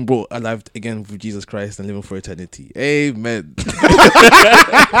being brought alive again with Jesus Christ and living for eternity. Amen.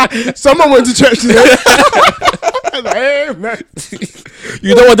 Someone went to church today. Amen.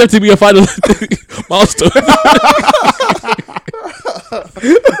 You don't want them to be a final milestone.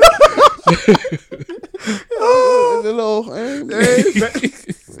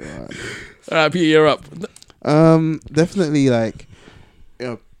 All right, Peter, you're up. Definitely like,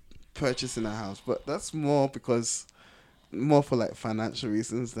 purchasing a house, but that's more for like financial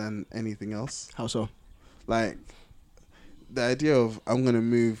reasons than anything else. How so? Like the idea of I'm gonna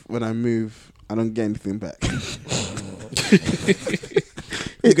move. When I move, I don't get anything back.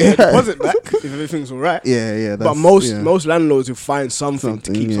 You get your deposit back if everything's all right. Yeah. But most landlords will find something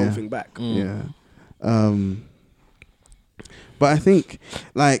to keep yeah. something back. Yeah. But I think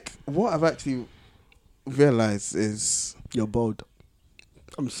like what I've actually realized is You're bold.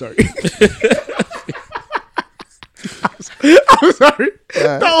 I'm sorry. I'm sorry.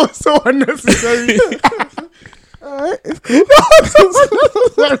 That was so unnecessary. alright, it's cool.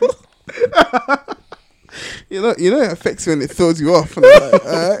 You know it affects you when it throws you off. And I'm like,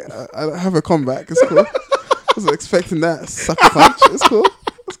 alright, I don't have a comeback. It's cool. I wasn't expecting that sucker punch. It's cool.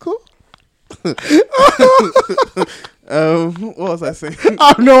 What was I saying? I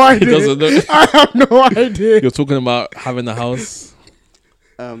have no idea. He doesn't know. I have no idea. You're talking about having a house.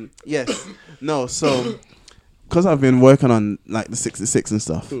 Yes. No, so because I've been working on like the 66 and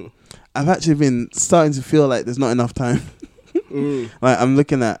stuff, I've actually been starting to feel like there's not enough time. Like I'm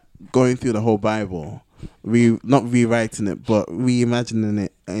looking at going through the whole Bible, not rewriting it, but reimagining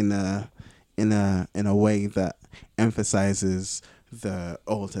it in a way that emphasizes the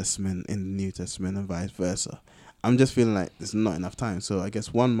Old Testament in the New Testament and vice versa. I'm just feeling like there's not enough time. So I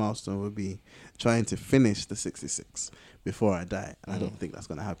guess one milestone would be trying to finish the 66 before I die. And I don't think that's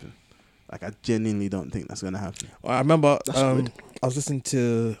going to happen. Like, I genuinely don't think that's going to happen. I remember I was listening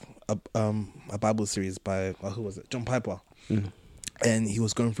to a Bible series by, who was it? John Piper. And he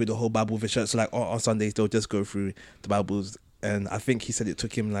was going through the whole Bible with his church. So like on Sundays, they'll just go through the Bibles. And I think he said it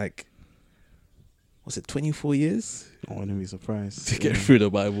took him like, was it 24 years? I wouldn't be surprised to get through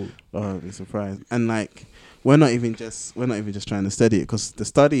the Bible. Oh, I'd be surprised. And like, we're not even just trying to study it, because the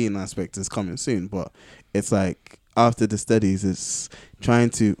studying aspect is coming soon. But it's like after the studies, it's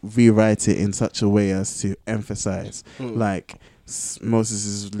trying to rewrite it in such a way as to emphasize, like Moses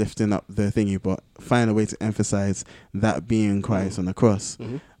is lifting up the thingy, but find a way to emphasize that being Christ on the cross.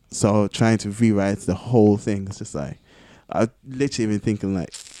 So trying to rewrite the whole thing. It's just like I literally been thinking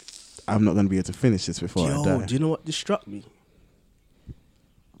like, I'm not going to be able to finish this before I die. Do you know what this struck me?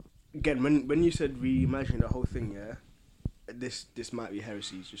 Again, when you said reimagine the whole thing, yeah, this might be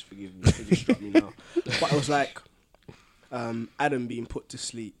heresy, just forgive me. It just struck me now. But it was like Adam being put to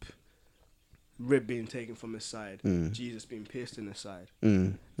sleep, rib being taken from his side, Jesus being pierced in his side.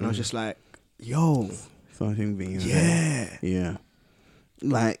 And I was just like, yo. Something being Yeah.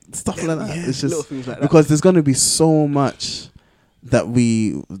 Like, stuff like that. Yeah, it's just little things like that. because there's going to be so much that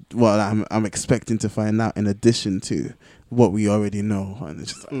I'm expecting to find out in addition to what we already know. And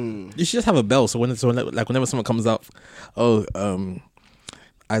it's just like, You should just have a bell, so whenever someone comes up,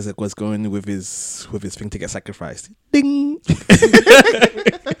 Isaac was going with his thing to get sacrificed. Ding.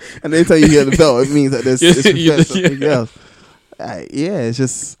 And every time you hear the bell, it means that there's something else. It's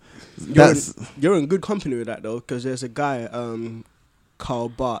just you're in good company with that though, because there's a guy, Karl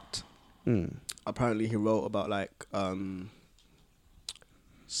Barth. Apparently, he wrote about like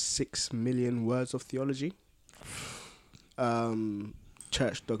 6 million words of theology.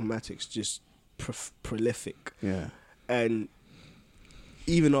 Church dogmatics, just prolific. Yeah. And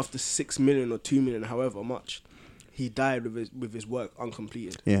even after 6 million or 2 million, however much, he died with his work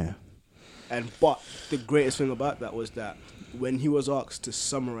uncompleted. Yeah. But the greatest thing about that was that when he was asked to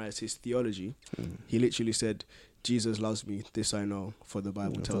summarize his theology, he literally said, Jesus loves me, this I know, for the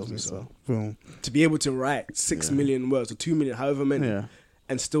Bible tells me so. Boom. To be able to write 6 million words or 2 million, however many,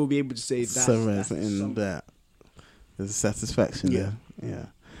 and still be able to say that. There's a satisfaction there. Yeah.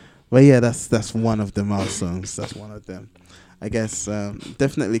 But yeah, that's one of the milestones. That's one of them. I guess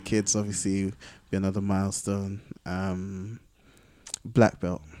definitely kids, obviously, be another milestone. Black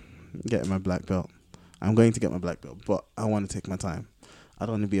belt. Getting my black belt. I'm going to get my black belt, but I want to take my time. I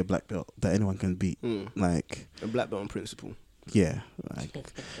don't want to be a black belt that anyone can beat. Like a black belt on principle. Yeah,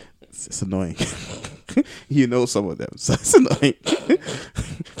 like it's annoying. You know some of them, so it's annoying.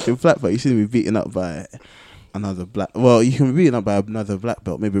 You're black belt, you shouldn't be beaten up by another black. Well, you can be beaten up by another black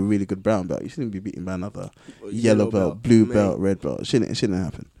belt, maybe a really good brown belt. You shouldn't be beaten by another yellow belt, blue belt, red belt. It shouldn't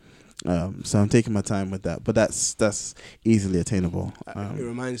happen. So I'm taking my time with that, but that's easily attainable. It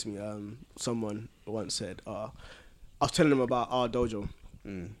reminds me, someone once said, I was telling them about our dojo,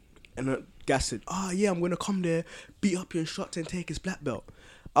 and the guy said, yeah, I'm going to come there, beat up your instructor and take his black belt.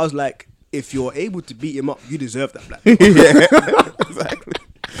 I was like, if you're able to beat him up, you deserve that black belt.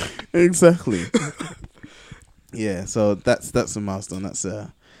 Exactly. Yeah, so that's a milestone.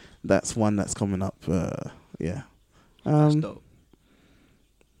 That's one that's coming up. Yeah. That's dope.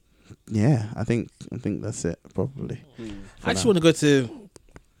 Yeah, I think that's it probably. I just want to go to.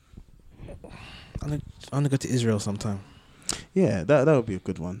 I want to go to Israel sometime. Yeah, that would be a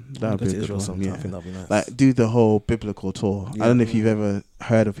good one. That would be a good one. Sometime. Yeah. I think that'd be nice. Like do the whole biblical tour. Yeah. I don't know if you've ever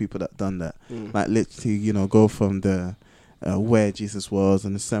heard of people that done that. Like literally, go from the where Jesus was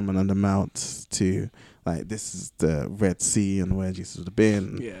and the Sermon on the Mount to like this is the Red Sea and where Jesus would have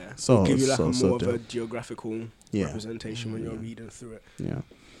been. Yeah, so give you like so, more of a geographical representation when you're Yeah. reading through it. Yeah.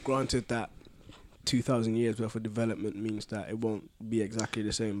 Granted that 2,000 years worth of development means that it won't be exactly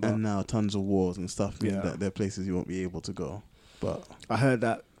the same. But And now tons of wars and stuff mean Yeah. that there are places you won't be able to go. But I heard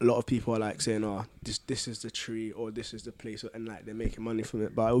that a lot of people are like saying, this is the tree or this is the place, and like they're making money from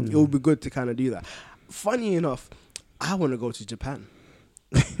it. But it would be good to kind of do that. Funny enough, I want to go to Japan.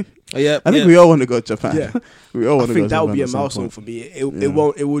 Yeah, I think we all want to go to Japan. Yeah. We all I want to go think to that would Japan be a at some milestone point. for me.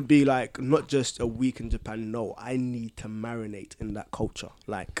 It would be like not just a week in Japan. No, I need to marinate in that culture.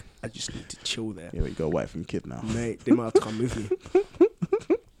 Like I just need to chill there. Yeah, we got a wife and kid now. Mate, they might have to come with me.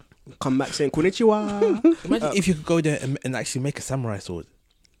 Come back saying konnichiwa. Imagine if you could go there and actually make a samurai sword,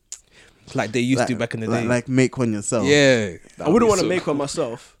 like they used to back in the day. Like make one yourself. Yeah, I wouldn't want to make one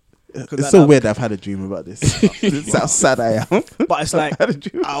myself. It's so weird. I've had a dream about this. It's how sad I am. But it's like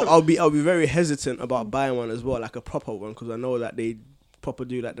I'll be very hesitant about buying one as well, like a proper one, because I know that they proper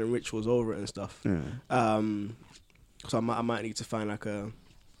do like the rituals over it and stuff. Yeah. So I might need to find like a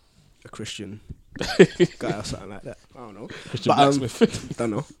Christian guy or something like that. I don't know. Christian blacksmith.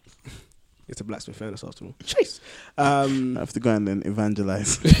 Don't know. It's a blacksmith furnace after all. Chase. I have to go and then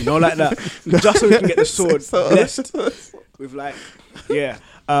evangelize. Like that. Just so we can get the sword So- blessed with like, yeah.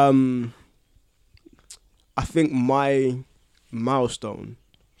 I think my milestone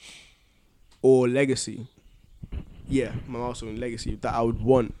or legacy, my milestone and legacy that I would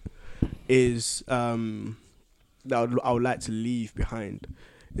want is that I would like to leave behind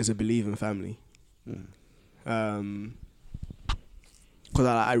is a believing family. Because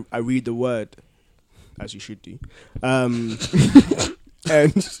I read the word, as you should do, and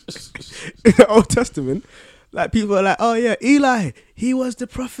in the Old Testament, like people are like, oh yeah, Eli, he was the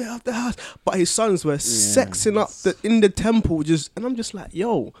prophet of the house, but his sons were sexing up in the temple, and I'm just like,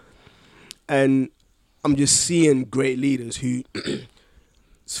 yo, and I'm just seeing great leaders who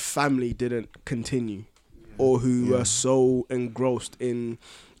family didn't continue, or who were so engrossed in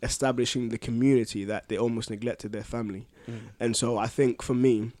establishing the community that they almost neglected their family. And so I think for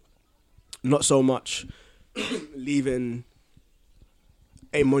me, not so much leaving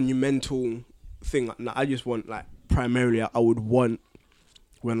a monumental thing. I just want, like, primarily I would want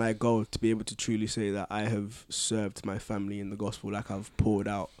when I go to be able to truly say that I have served my family in the gospel, like I've poured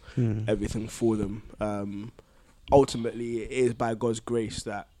out everything for them. Ultimately, it is by God's grace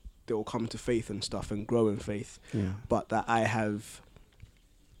that they will come to faith and stuff and grow in faith. But that I have,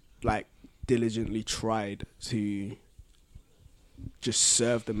 like, diligently tried to just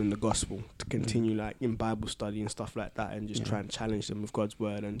serve them in the gospel, to continue like in Bible study and stuff like that, and just try and challenge them with God's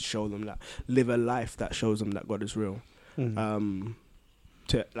word and show them that, live a life that shows them that God is real, to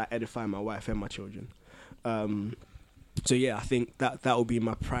like edify my wife and my children. So yeah, I think that will be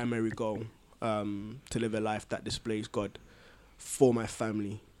my primary goal, to live a life that displays God for my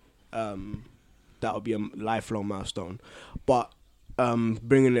family. That will be a lifelong milestone. But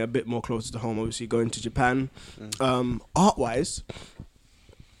bringing it a bit more closer to home, obviously going to Japan. Art-wise,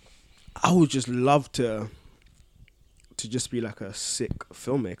 I would just love to just be like a sick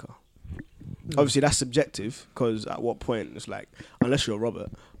filmmaker. Obviously, that's subjective, because at what point it's like, unless you're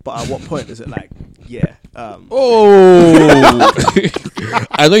Robert, but at what point is it like, Oh,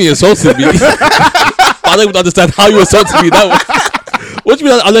 I know you insulted me. I don't even understand how you insulted me that way. What do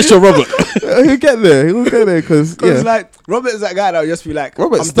you mean unless you're Robert? He'll get there. He'll get there because Because like Robert is that guy that will just be like,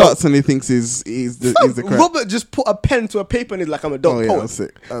 Robert I'm starts and he thinks he's the crap. Robert just put a pen to a paper and he's like, I'm a dog Oh yeah, poet. that's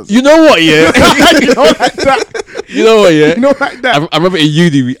it. You know what? Yeah. You know like that. You know what? Yeah. You know like that. I remember in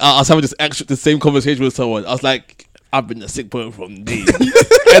uni, I was having the same conversation with someone. I was like, I've been a sick poet from day.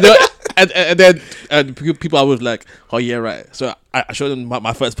 and then people I was like, oh yeah, right. So I showed them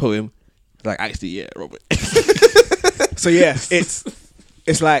my first poem. Like, actually, yeah, Robert. So yeah,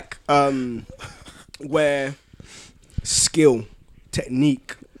 it's like where skill,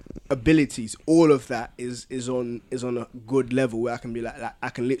 technique, abilities, all of that is on a good level where I can be like I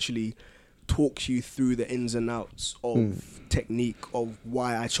can literally talk you through the ins and outs of technique, of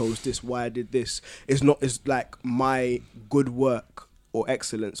why I chose this, why I did this. It's like my good work or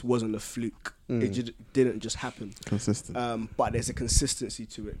excellence wasn't a fluke. It didn't just happen. Consistent. But there's a consistency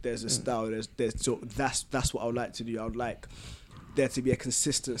to it. There's a style. There's so that's what I would like to do. I would like there to be a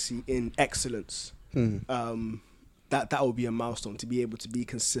consistency in excellence. That would be a milestone, to be able to be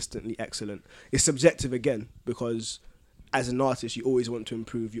consistently excellent. It's subjective again, because as an artist you always want to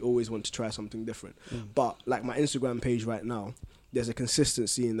improve, you always want to try something different. But like my Instagram page right now, there's a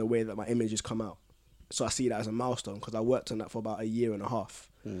consistency in the way that my images come out. So I see that as a milestone because I worked on that for about a year and a half.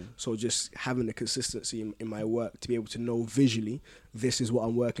 So just having the consistency in my work to be able to know visually, this is what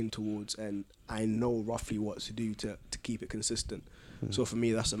I'm working towards, and I know roughly what to do to keep it consistent. So for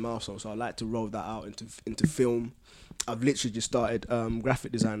me, that's a milestone. So I like to roll that out into film. I've literally just started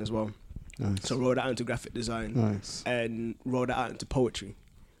graphic design as well. Nice. So roll that out into graphic design and roll that out into poetry,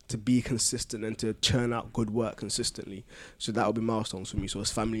 to be consistent and to churn out good work consistently. So that will be milestones for me. So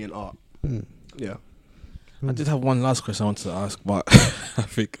it's family and art. Yeah. I did have one last question I wanted to ask, but I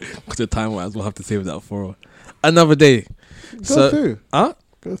think because of time wise, we'll have to save that for another day. Go through.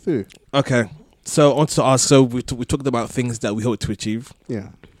 Go through. Okay. So I wanted to ask, so we talked about things that we hope to achieve. Yeah.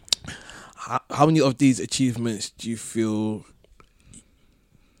 How many of these achievements do you feel...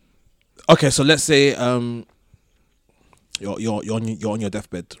 Okay, so let's say you're on your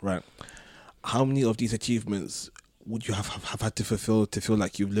deathbed, right? How many of these achievements would you have had to fulfill to feel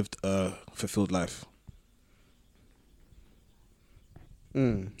like you've lived a fulfilled life?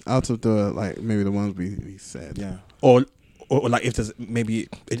 Out of the, like, maybe the ones we said. Yeah. Or like if there's maybe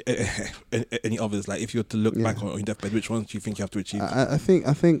any others, like if you were to look back on your deathbed, which ones do you think you have to achieve? I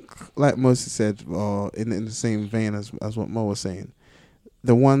think like Moses said, or in the same vein as what Mo was saying,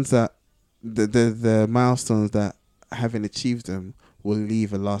 the ones that the milestones that having achieved them will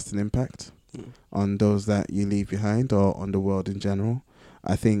leave a lasting impact on those that you leave behind or on the world in general.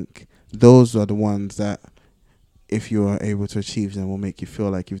 I think those are the ones that, if you are able to achieve them, will make you feel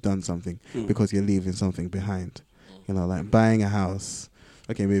like you've done something because you're leaving something behind. You know, like buying a house.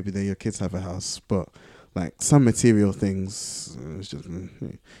 Okay, maybe then your kids have a house, but like some material things, it's just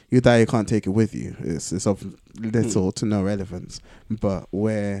you die, you can't take it with you. It's of little to no relevance. But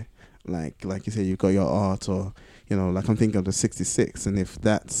where, like you say, you've got your art, or you know, like I'm thinking of the 66, and if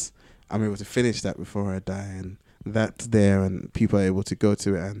I'm able to finish that before I die, and that's there, and people are able to go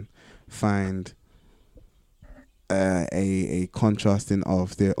to it and find a contrasting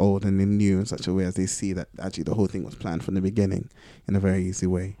of the old and the new in such a way as they see that actually the whole thing was planned from the beginning in a very easy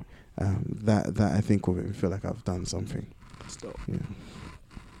way. That I think will make me feel like I've done something. Stop.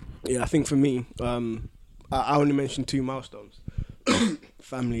 Yeah, I think for me, I only mentioned 2 milestones,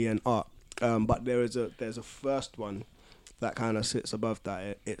 family and art. But there's a first one that kind of sits above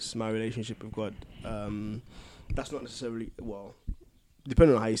that. It's my relationship with God. That's not necessarily, well,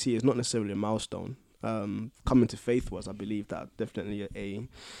 depending on how you see it, it's not necessarily a milestone. Coming to faith was, I believe, that definitely a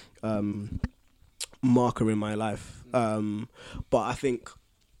marker in my life. But I think,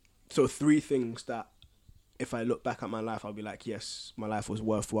 so 3 things that if I look back at my life, I'll be like, yes, my life was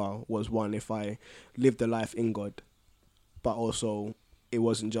worthwhile. Was one, if I lived a life in God, but also it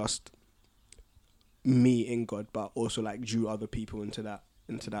wasn't just me in God, but also like drew other people into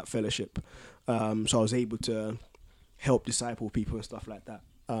that fellowship. So I was able to help disciple people and stuff like that.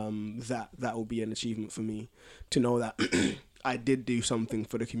 That will be an achievement for me, to know that I did do something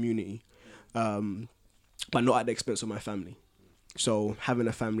for the community, but not at the expense of my family. So having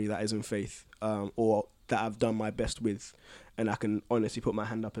a family that is in faith, or that I've done my best with, and I can honestly put my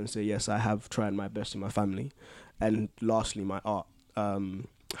hand up and say, yes, I have tried my best in my family. And lastly, my art,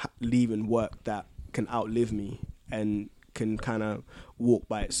 leaving work that can outlive me and can kind of walk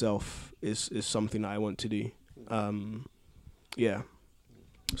by itself is something that I want to do. Yeah.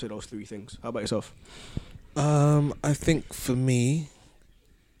 So those 3 things. How about yourself? I think for me,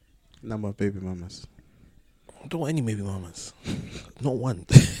 Number of baby mamas. I don't want any baby mamas. Not one.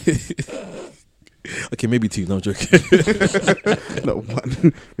 Okay, maybe 2. No, I'm joking. Not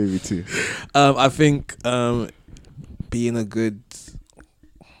 1, maybe 2. I think being a good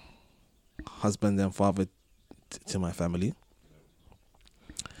husband and father to my family.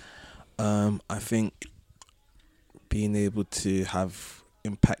 I think being able to have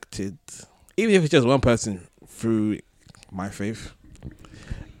impacted, even if it's just one person, through my faith,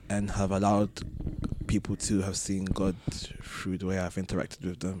 and have allowed people to have seen God through the way I've interacted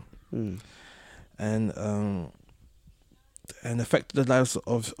with them, and affected the lives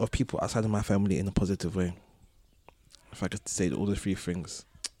of people outside of my family in a positive way. If I could say all the 3 things,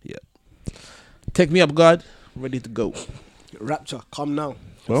 yeah. Take me up, God. I'm ready to go. Rapture, come now.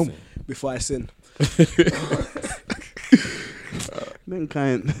 Well, Before I sin. them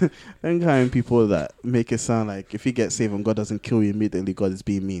kind people that make it sound like if you get saved and God doesn't kill you immediately, God is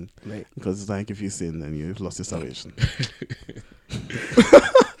being mean. Right. Because it's like if you sin, then you've lost your salvation.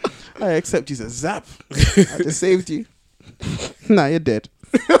 I accept Jesus. Zap. I just saved you. Nah, you're dead.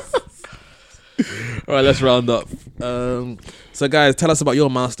 All right, let's round up. So, guys, tell us about your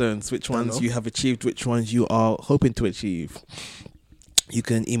milestones. Which ones you have achieved? Which ones you are hoping to achieve? You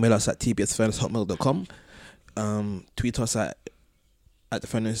can email us at tbsfurnace@hotmail.com. Tweet us at the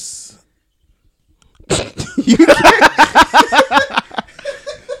furnace.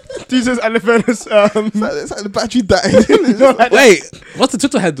 Jesus and the furnace. It's like the battery died. Wait, what's the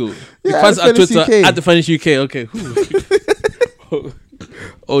Twitter handle? Yeah, Fans at Furnace Twitter UK. at the Furnace UK. Okay.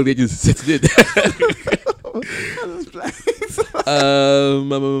 Oh, they just set it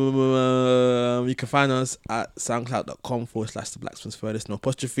You can find us at soundcloud.com/the Blacksmith's Furnace, no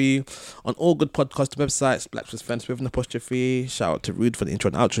apostrophe. On all good podcast websites, Blacksmith's Furnace with an apostrophe. Shout out to Rude for the intro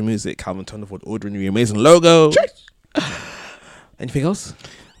and outro music. Calvin Turner for ordering the amazing logo. Anything else?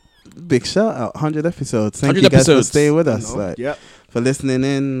 Big shout out, 100 episodes. Thank 100 you guys episodes. for staying with us. Like, Yep. for listening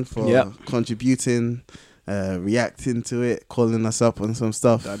in, for Yep. contributing, reacting to it, calling us up on some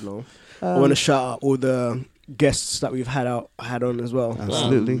stuff. I know. I want to shout out all the guests that we've had on as well.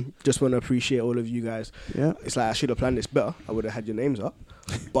 Absolutely. Just want to appreciate all of you guys. Yeah. It's like I should have planned this better. I would have had your names up,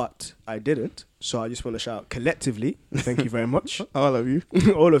 but I didn't. So I just want to shout out collectively. Thank you very much, All of you.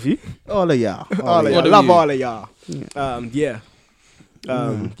 all of you, All of y'all. all of y'all. y'all. Love you. all of y'all. Yeah.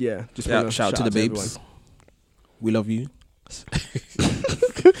 Yeah. Just Yeah, wanna shout out to the babes. everyone. We love you.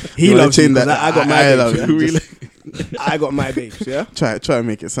 He You wanna loves you. change that? I got my I babes. love Yeah? you. Just I got my babes. Yeah. try and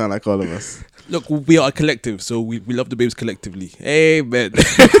make it sound like all of us. Look, we are a collective, so we love the babes collectively. Amen.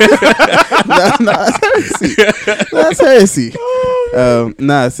 That's heresy. That's heresy.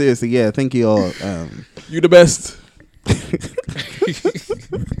 Nah, seriously, yeah. Thank you all. You the best.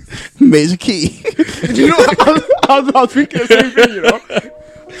 Major key. You know, I was thinking the same thing. You know.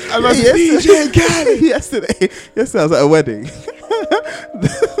 Yesterday I was at a wedding.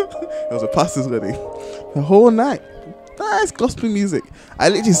 It was a pastor's wedding. The whole night, nice gospel music. I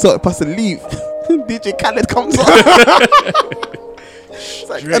literally saw the pastor leave. DJ Khaled comes on. It's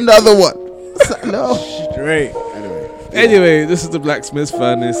like another one. It's like, no. Straight. Anyway, this is the Blacksmith's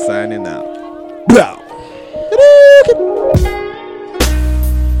Furnace signing out. Bow.